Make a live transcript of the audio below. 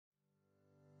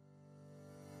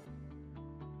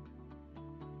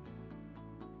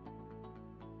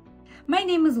My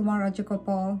name is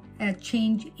Rajagopal, a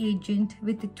change agent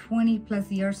with 20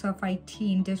 plus years of IT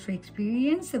industry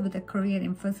experience with a career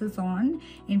emphasis on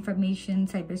information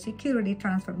cybersecurity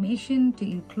transformation to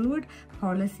include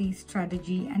policy,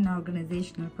 strategy, and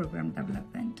organizational program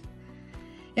development.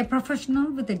 A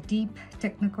professional with a deep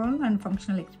technical and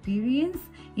functional experience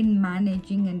in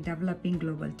managing and developing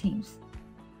global teams,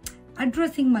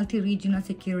 addressing multi-regional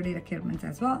security requirements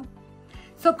as well.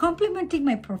 So complementing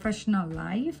my professional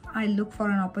life, I look for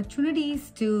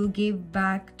opportunities to give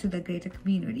back to the greater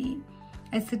community.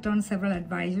 I sit on several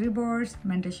advisory boards,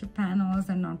 mentorship panels,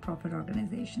 and nonprofit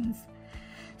organizations.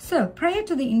 So prior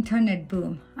to the internet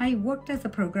boom, I worked as a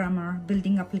programmer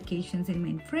building applications in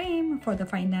mainframe for the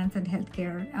finance and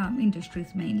healthcare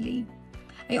industries mainly.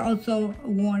 I also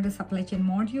wore the supply chain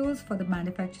modules for the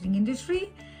manufacturing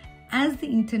industry. As the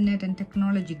internet and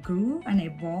technology grew and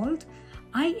evolved,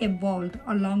 I evolved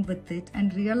along with it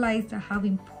and realized how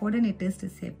important it is to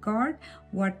safeguard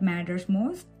what matters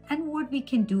most and what we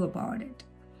can do about it.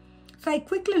 So I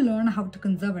quickly learned how to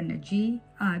conserve energy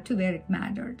to where it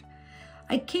mattered.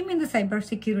 I came in the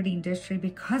cybersecurity industry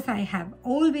because I have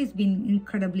always been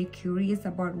incredibly curious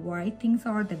about why things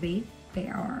are the way they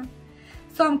are.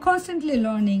 So I'm constantly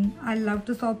learning. I love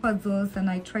to solve puzzles and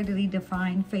I try to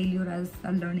redefine failure as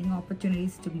learning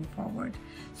opportunities to move forward.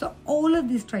 So all of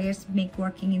these traits make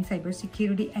working in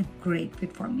cybersecurity a great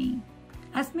fit for me.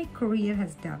 As my career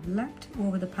has developed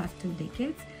over the past 2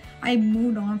 decades, I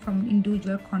moved on from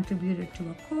individual contributor to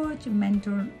a coach,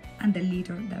 mentor, and the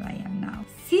leader that I am now.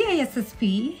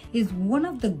 CISSP is one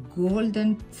of the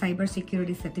golden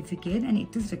cybersecurity certificate, and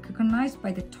it is recognized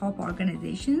by the top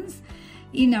organizations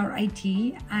in our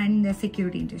IT and the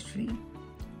security industry.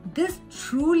 This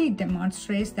truly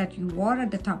demonstrates that you are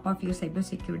at the top of your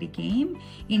cybersecurity game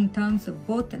in terms of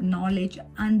both the knowledge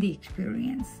and the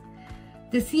experience.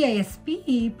 The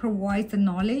CISSP provides the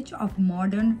knowledge of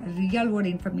modern real-world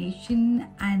information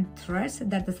and threats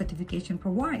that the certification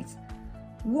provides,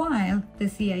 while the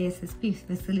CISSP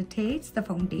facilitates the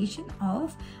foundation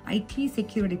of IT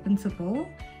security principle.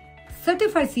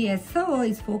 Certified CISO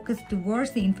is focused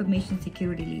towards the information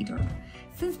security leader.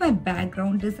 Since my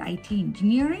background is IT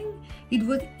engineering, it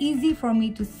was easy for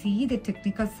me to see the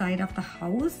technical side of the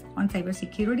house on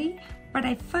cybersecurity, but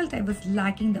I felt I was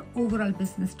lacking the overall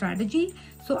business strategy,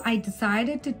 so I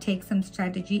decided to take some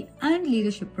strategy and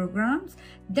leadership programs.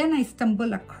 Then I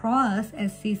stumbled across a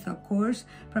CISO course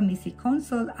from EC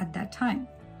Council at that time.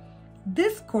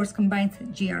 This course combines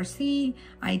GRC,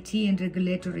 IT and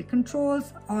regulatory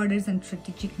controls, audits and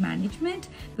strategic management,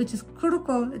 which is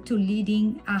critical to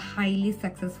leading a highly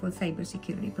successful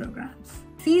cybersecurity programs.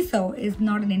 CISO is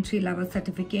not an entry-level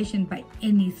certification by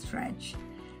any stretch.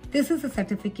 This is a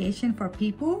certification for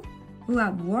people who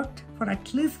have worked for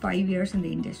at least 5 years in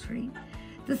the industry.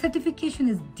 The certification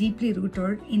is deeply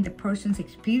rooted in the person's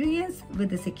experience with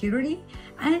the security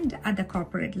and at the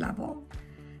corporate level.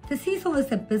 The CISO is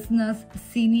a business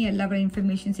senior level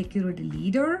information security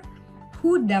leader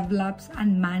who develops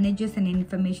and manages an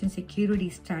information security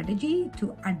strategy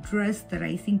to address the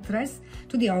rising threats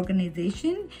to the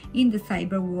organization in the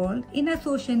cyber world in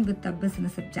association with the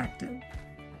business objective.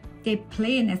 They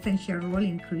play an essential role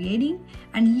in creating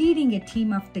and leading a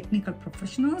team of technical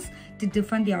professionals to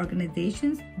defend the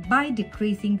organizations by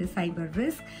decreasing the cyber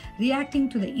risk, reacting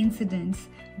to the incidents,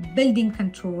 building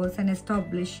controls, and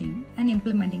establishing and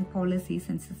implementing policies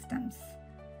and systems.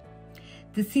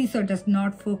 The CISO does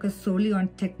not focus solely on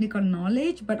technical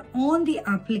knowledge, but on the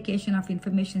application of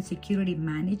information security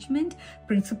management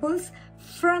principles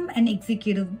from an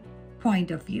executive point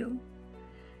of view.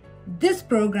 This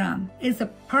program is a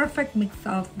perfect mix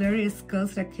of various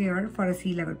skills required for a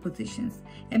C-level positions.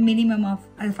 A minimum of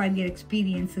 5-year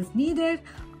experience is needed,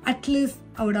 at least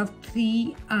out of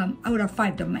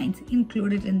 5 domains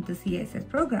included in the CISS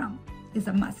program is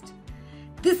a must.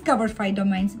 This covers 5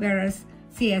 domains, whereas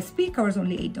CISSP covers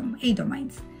only 8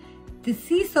 domains. The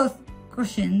CISO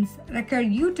questions require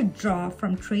you to draw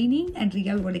from training and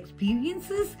real-world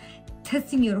experiences,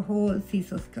 testing your whole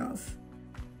CISO skills.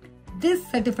 This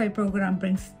certified program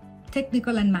brings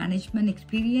technical and management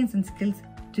experience and skills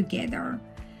together.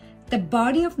 The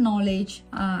body of knowledge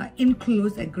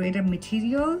includes a greater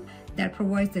material that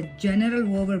provides a general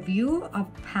overview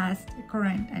of past,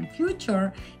 current, and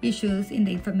future issues in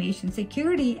the information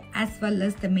security, as well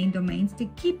as the main domains to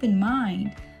keep in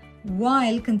mind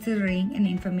while considering an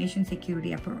information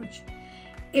security approach.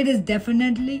 It is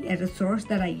definitely a resource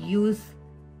that I use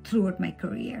throughout my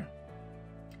career.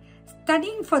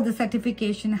 Studying for the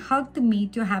certification helped me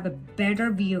to have a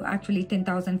better view, actually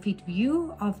 10,000 feet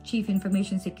view of Chief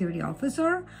Information Security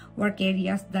Officer work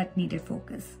areas that needed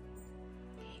focus.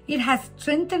 It has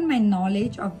strengthened my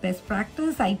knowledge of best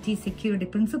practice IT security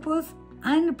principles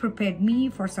and prepared me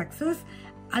for success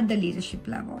at the leadership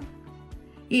level.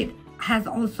 It has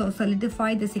also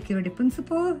solidified the security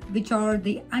principles, which are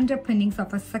the underpinnings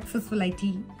of a successful IT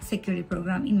security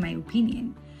program, in my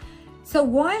opinion. So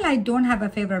while I don't have a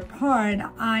favorite part,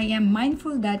 I am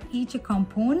mindful that each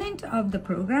component of the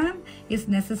program is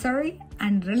necessary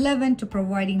and relevant to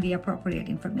providing the appropriate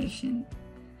information.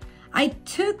 I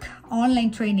took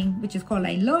online training, which is called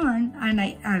I Learn, and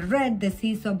I read the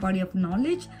CISO body of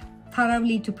knowledge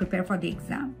thoroughly to prepare for the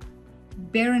exam.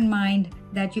 Bear in mind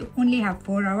that you only have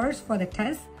 4 hours for the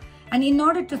test, and in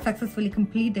order to successfully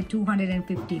complete the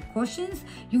 250 questions,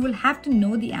 you will have to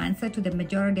know the answer to the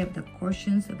majority of the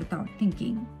questions without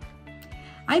thinking.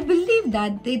 I believe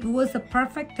that it was a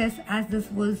perfect test, as this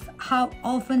was how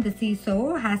often the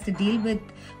CISO has to deal with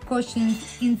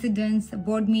questions, incidents,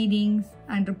 board meetings,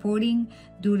 and reporting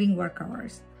during work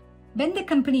hours. When the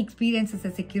company experiences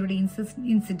a security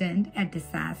incident, a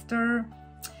disaster,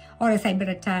 or a cyber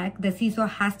attack, the CISO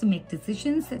has to make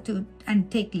decisions and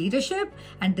take leadership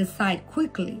and decide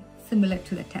quickly, similar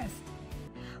to the test.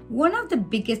 One of the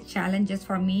biggest challenges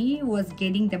for me was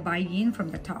getting the buy-in from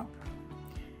the top.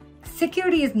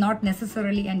 Security is not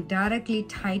necessarily and directly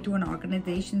tied to an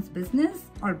organization's business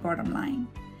or bottom line.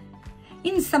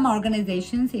 In some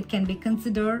organizations, it can be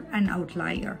considered an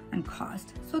outlier and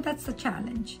cost, so that's a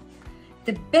challenge.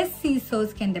 The best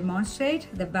CISOs can demonstrate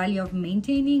the value of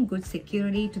maintaining good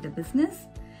security to the business,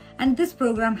 and this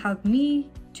program helped me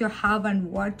to have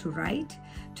and what to write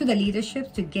to the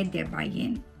leadership to get their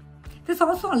buy-in. This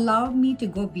also allowed me to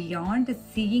go beyond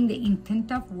seeing the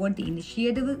intent of what the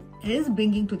initiative is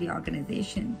bringing to the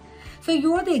organization. So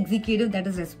you are the executive that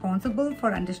is responsible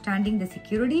for understanding the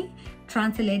security,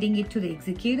 translating it to the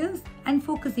executives, and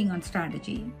focusing on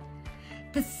strategy.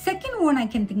 The second one I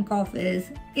can think of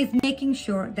is making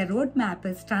sure the roadmap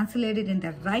is translated in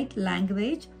the right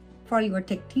language for your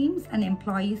tech teams and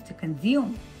employees to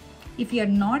consume. If you are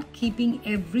not keeping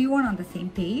everyone on the same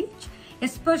page,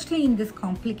 especially in this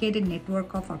complicated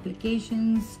network of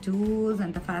applications, tools,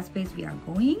 and the fast pace we are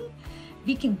going,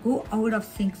 we can go out of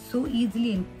sync so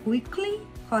easily and quickly,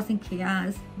 causing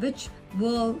chaos, which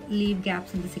will leave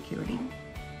gaps in the security.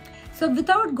 So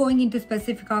without going into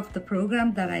specific of the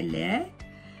program that I led,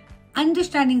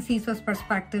 understanding CISO's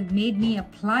perspective made me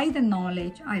apply the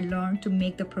knowledge I learned to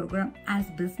make the program as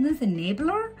business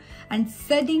enabler and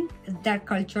setting that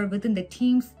culture within the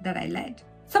teams that I led.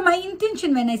 So my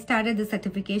intention when I started the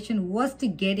certification was to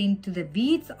get into the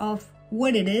weeds of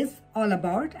what it is all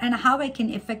about and how I can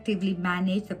effectively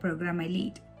manage the program I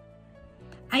lead.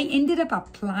 I ended up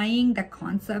applying the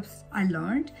concepts I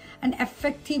learned and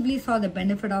effectively saw the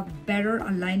benefit of better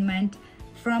alignment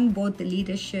from both the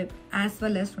leadership as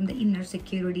well as from the inner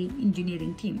security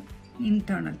engineering team,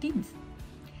 internal teams.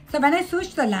 So when I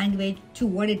switched the language to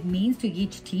what it means to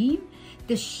each team,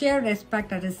 the shared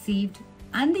respect I received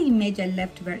and the image I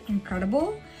left were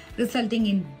incredible, resulting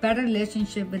in better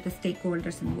relationship with the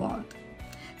stakeholders involved.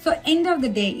 So end of the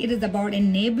day, it is about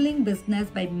enabling business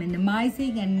by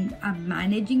minimizing and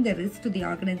managing the risk to the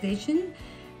organization,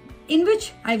 in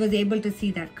which I was able to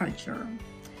see that culture.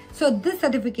 So this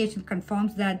certification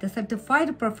confirms that the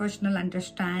certified professional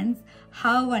understands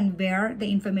how and where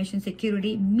the information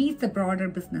security meets the broader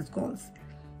business goals.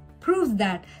 Proves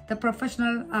that the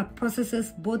professional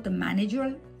possesses both the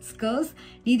managerial skills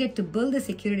needed to build the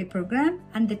security program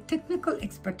and the technical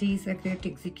expertise required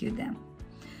to execute them.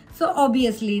 So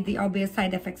obviously, the obvious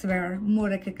side effects were more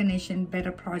recognition,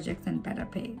 better projects, and better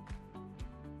pay.